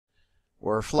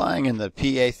We're flying in the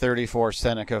PA-34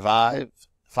 Seneca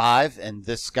 5, and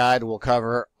this guide will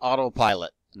cover Autopilot,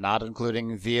 not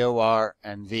including VOR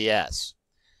and VS.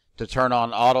 To turn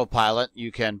on Autopilot,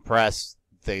 you can press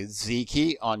the Z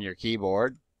key on your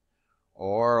keyboard,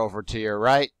 or over to your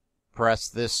right, press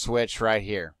this switch right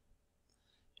here,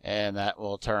 and that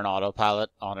will turn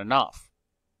Autopilot on and off.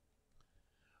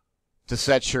 To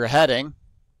set your heading,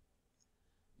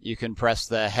 you can press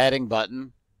the heading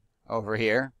button over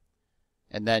here,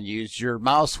 and then use your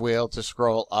mouse wheel to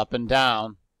scroll up and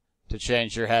down to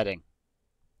change your heading.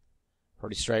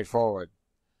 Pretty straightforward.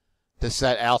 To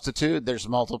set altitude, there's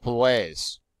multiple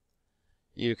ways.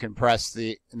 You can press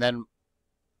and then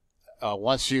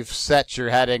once you've set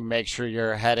your heading, make sure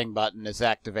your heading button is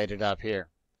activated up here.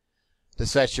 To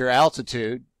set your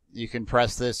altitude, you can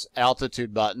press this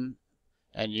altitude button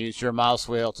and use your mouse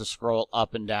wheel to scroll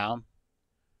up and down,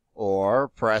 or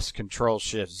press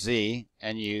Control-Shift-Z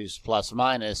and use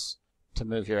plus/minus to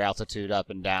move your altitude up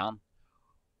and down.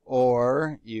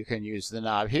 Or you can use the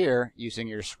knob here using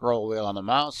your scroll wheel on the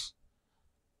mouse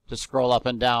to scroll up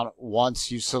and down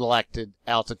once you've selected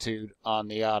altitude on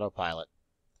the Autopilot.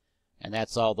 And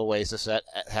that's all the ways to set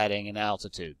heading and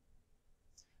altitude.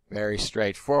 Very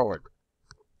straightforward.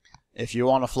 If you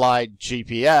want to fly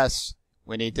GPS,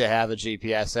 we need to have a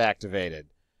GPS activated.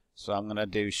 So I'm going to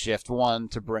do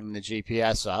Shift-1 to bring the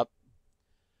GPS up.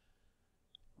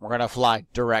 We're going to fly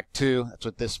direct to, that's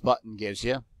what this button gives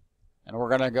you. And we're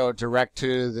going to go direct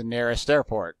to the nearest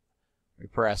airport. We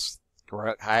press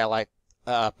highlight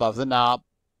above the knob,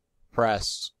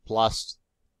 press plus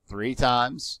 3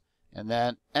 times, and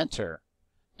then enter.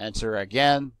 Enter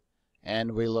again,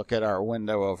 and we look at our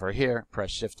window over here.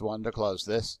 Press Shift-1 to close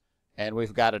this, and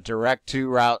we've got a direct to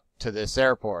route to this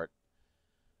airport.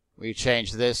 We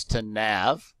change this to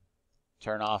nav,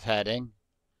 turn off heading,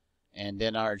 and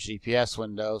in our GPS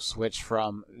window, switch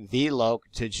from VLOC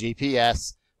to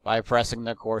GPS by pressing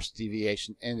the course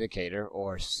deviation indicator,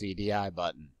 or CDI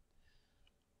button.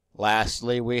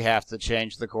 Lastly, we have to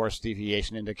change the course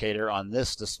deviation indicator on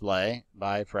this display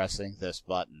by pressing this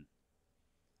button.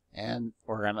 And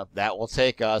that will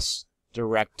take us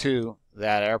direct to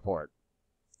that airport.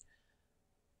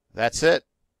 That's it.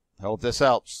 Hope this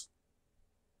helps.